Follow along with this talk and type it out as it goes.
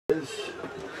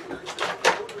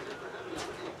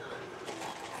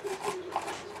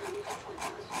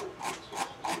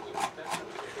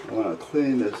I want to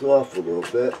clean this off a little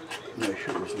bit, make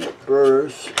sure there's no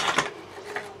burrs.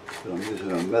 So I'm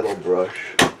using a metal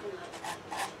brush.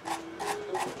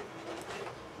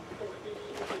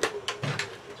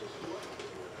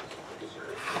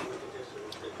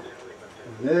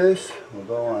 And this will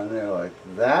go on there like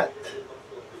that,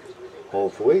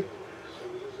 hopefully.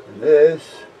 And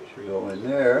this should go in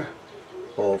there,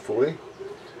 hopefully.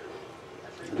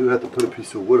 I do have to put a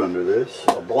piece of wood under this,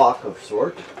 a block of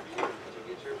sort.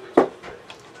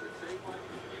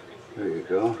 There you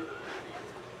go.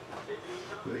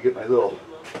 Let me get my little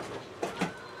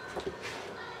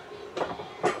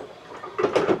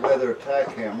leather tack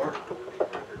hammer.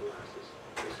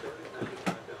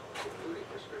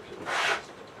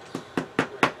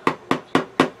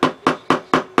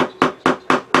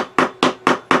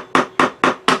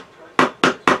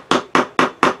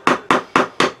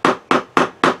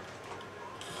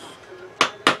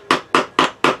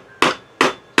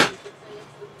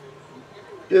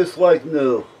 Just like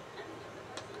new.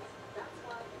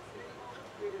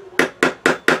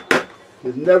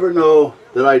 You'd never know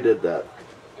that I did that.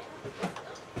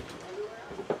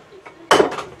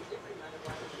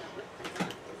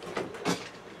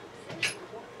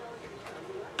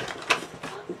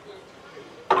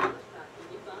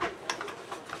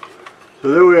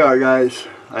 So there we are, guys.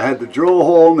 I had to drill a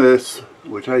hole in this,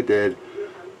 which I did.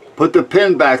 Put the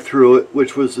pin back through it,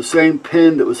 which was the same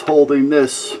pin that was holding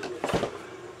this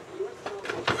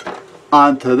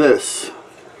onto this,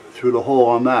 through the hole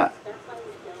on that.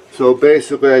 So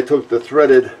basically I took the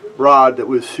threaded rod that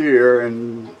was here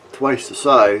and twice the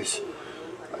size.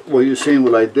 Well, you've seen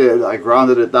what I did. I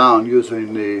grounded it down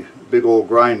using the big old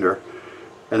grinder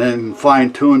and then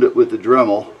fine-tuned it with the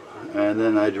Dremel, and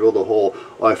then I drilled a hole.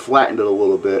 Well, I flattened it a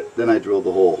little bit, then I drilled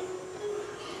the hole.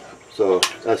 So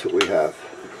that's what we have.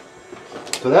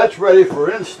 So that's ready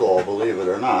for install, believe it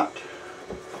or not.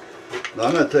 Now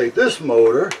I'm going to take this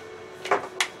motor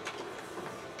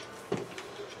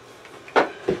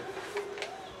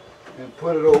and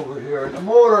put it over here in the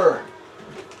motor.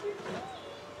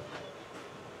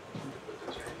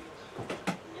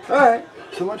 Alright,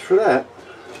 so much for that.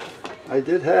 I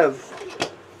did have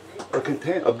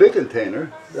a big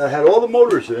container that had all the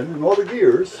motors in and all the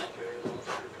gears,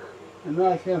 and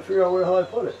now I can't figure out where the hell I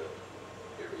put it,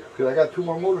 because I got 2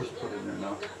 more motors to put in there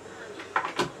now.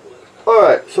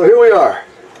 Alright, so here we are.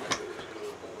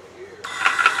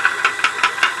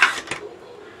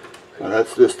 Now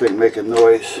that's this thing making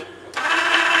noise.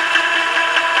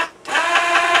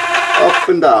 Up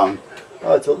and down.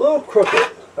 Oh, it's a little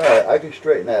crooked. Alright, I can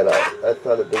straighten that out. That's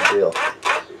not a big deal.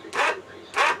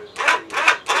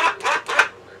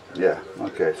 Yeah,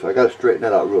 okay, so I got to straighten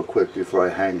that out real quick before I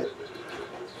hang it,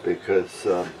 because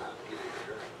I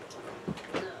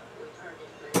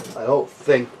don't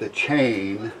think the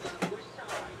chain,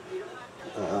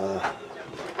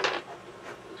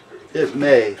 it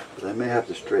may, but I may have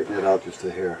to straighten it out just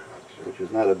a hair, which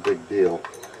is not a big deal.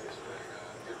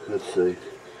 Let's see.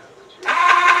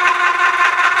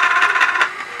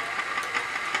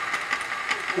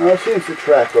 No, it seems to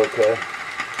track okay.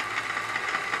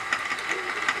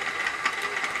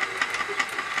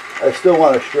 I still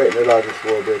want to straighten it out just a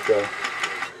little bit though.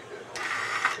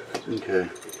 Okay.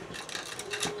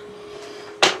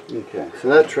 Okay, so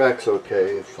that track's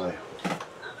okay if I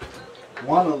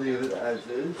want to leave it as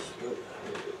is,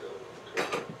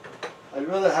 but I'd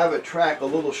rather have it track a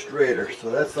little straighter, so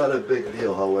that's not a big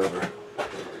deal, however.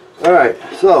 Alright,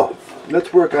 so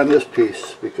let's work on this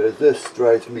piece, because this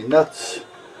drives me nuts.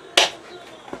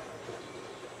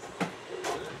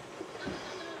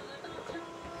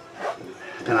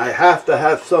 And I have to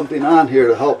have something on here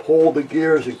to help hold the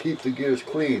gears and keep the gears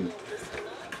clean.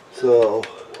 So,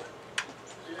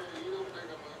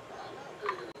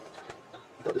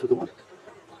 I thought this was the one.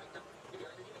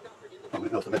 Oh,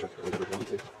 no, it's the metric.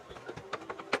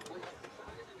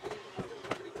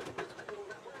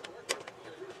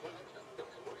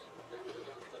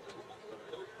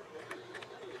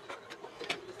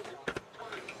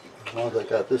 As long as I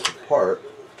got this apart,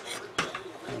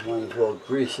 I might as well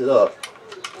grease it up.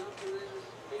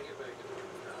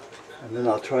 And then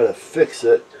I'll try to fix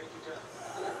it.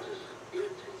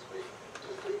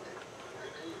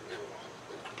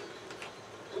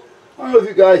 I don't know if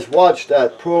you guys watched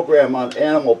that program on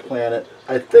Animal Planet.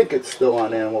 I think it's still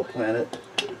on Animal Planet.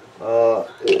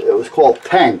 It was called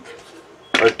Tank,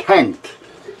 or Tanked,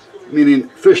 meaning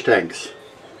fish tanks.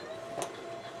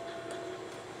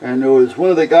 And there was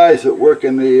one of the guys that work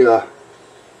in the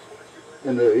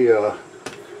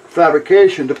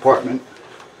fabrication department,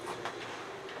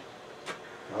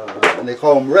 and they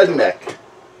call them redneck.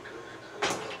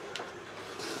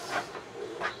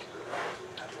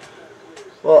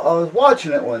 Well, I was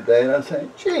watching it one day and I was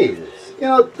saying, Jesus, you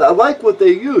know, I like what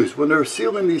they use when they're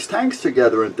sealing these tanks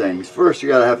together and things. First, you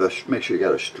got to have make sure you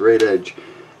got a straight edge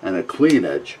and a clean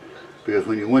edge, because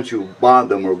once you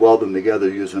bond them or weld them together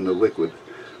using the liquid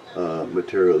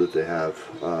material that they have,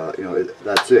 you know,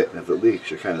 that's it. And if it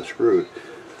leaks, you're kind of screwed.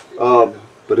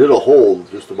 But it'll hold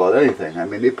just about anything. I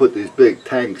mean, they put these big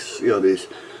tanks, you know, these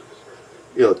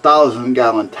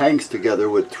 1,000-gallon tanks together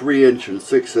with 3-inch and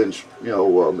 6-inch, you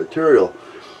know, material,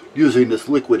 using this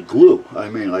liquid glue. I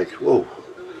mean, like, whoa.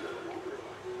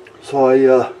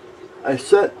 So I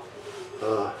sent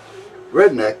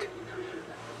Redneck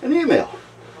an email.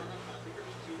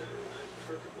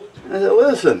 I said,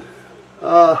 listen,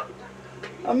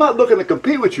 I'm not looking to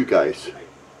compete with you guys,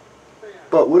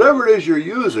 but whatever it is you're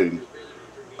using,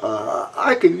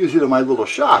 I can use it in my little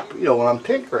shop, you know, when I'm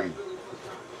tinkering.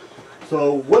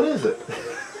 So what is it?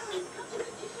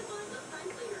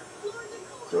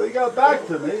 So he got back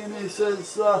to me and he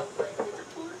says,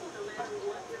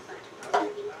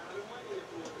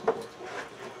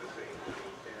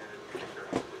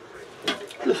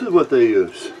 this is what they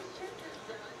use.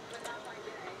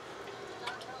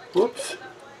 Whoops.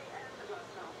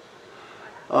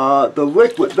 The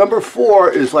liquid, number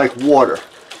 4, is like water.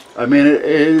 I mean, it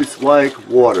is like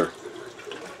water.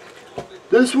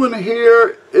 This one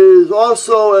here is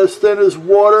also as thin as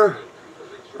water.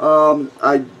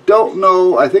 I don't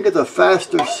know, I think it's a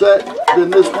faster set than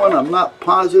this one, I'm not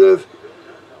positive.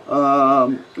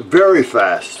 Very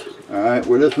fast, alright,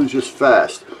 where this one's just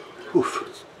fast.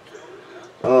 Oof.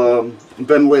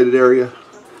 Ventilated area.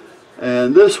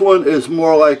 And this one is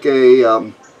more like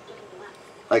a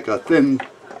thin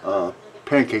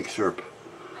pancake syrup,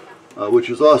 which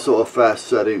is also a fast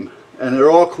setting, and they're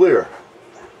all clear.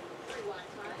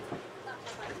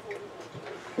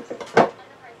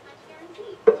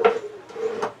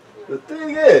 The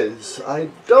thing is, I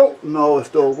don't know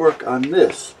if they'll work on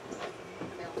this.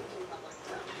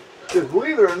 Because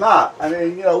believe it or not, I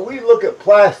mean, you know, we look at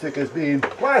plastic as being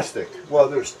plastic. Well,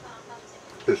 there's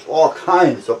all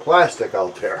kinds of plastic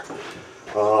out there.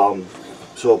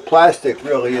 So plastic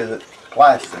really isn't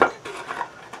plastic.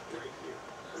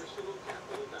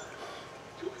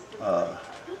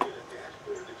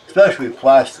 Especially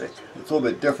plastic. It's a little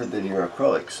bit different than your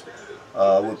acrylics.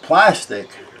 With plastic,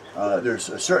 there's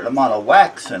a certain amount of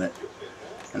wax in it,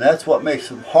 and that's what makes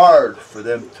them hard for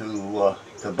them to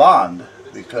bond,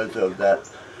 because of that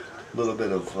little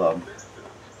bit of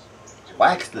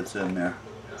wax that's in there.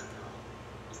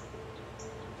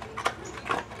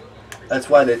 That's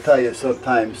why they tell you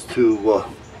sometimes to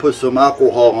put some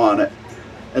alcohol on it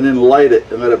and then light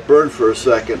it and let it burn for a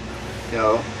second, you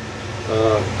know,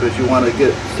 because you want to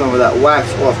get some of that wax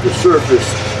off the surface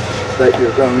that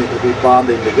you're going to be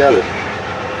bonding together.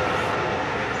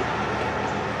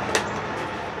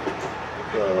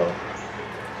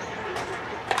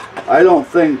 I don't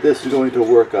think this is going to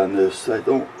work on this. I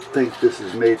don't think this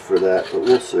is made for that, but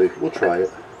we'll see. We'll try it.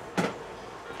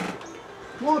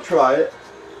 We'll try it,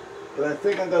 but I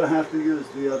think I'm going to have to use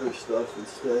the other stuff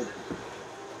instead.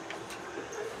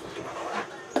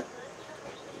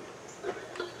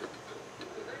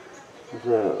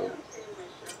 So,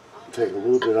 take a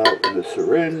little bit out in the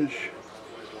syringe.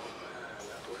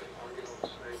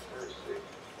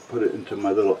 Put it into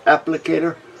my little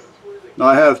applicator. Now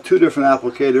I have 2 different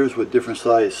applicators with different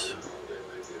size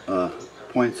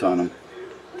points on them.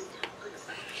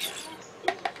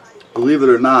 Believe it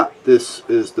or not, this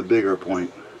is the bigger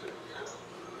point.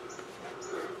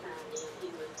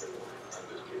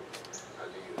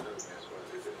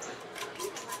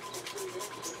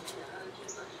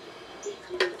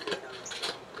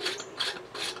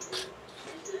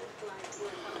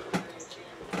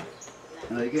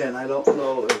 And again, I don't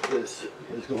know if this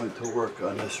is going to work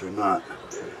on this or not.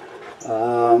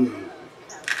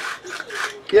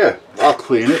 Yeah, I'll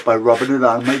clean it by rubbing it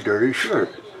on my dirty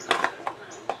shirt.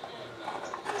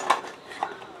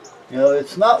 You know,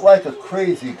 it's not like a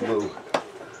crazy glue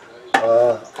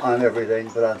on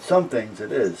everything, but on some things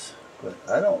it is. But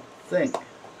I don't think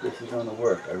this is going to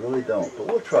work. I really don't. But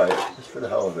we'll try it, just for the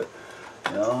hell of it.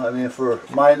 You know, I mean, for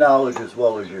my knowledge as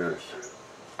well as yours.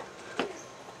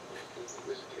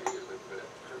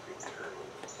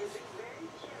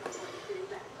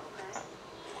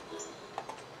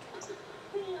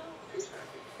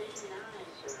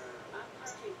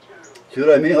 See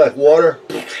what I mean? Like water.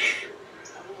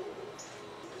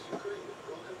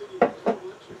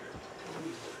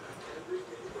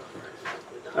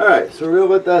 Alright, so we're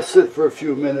going let that sit for a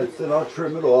few minutes, then I'll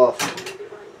trim it off.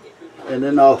 And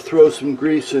then I'll throw some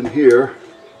grease in here.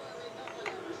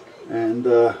 And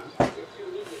we'll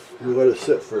let it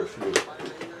sit for a few.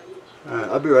 Alright,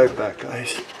 I'll be right back,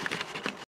 guys.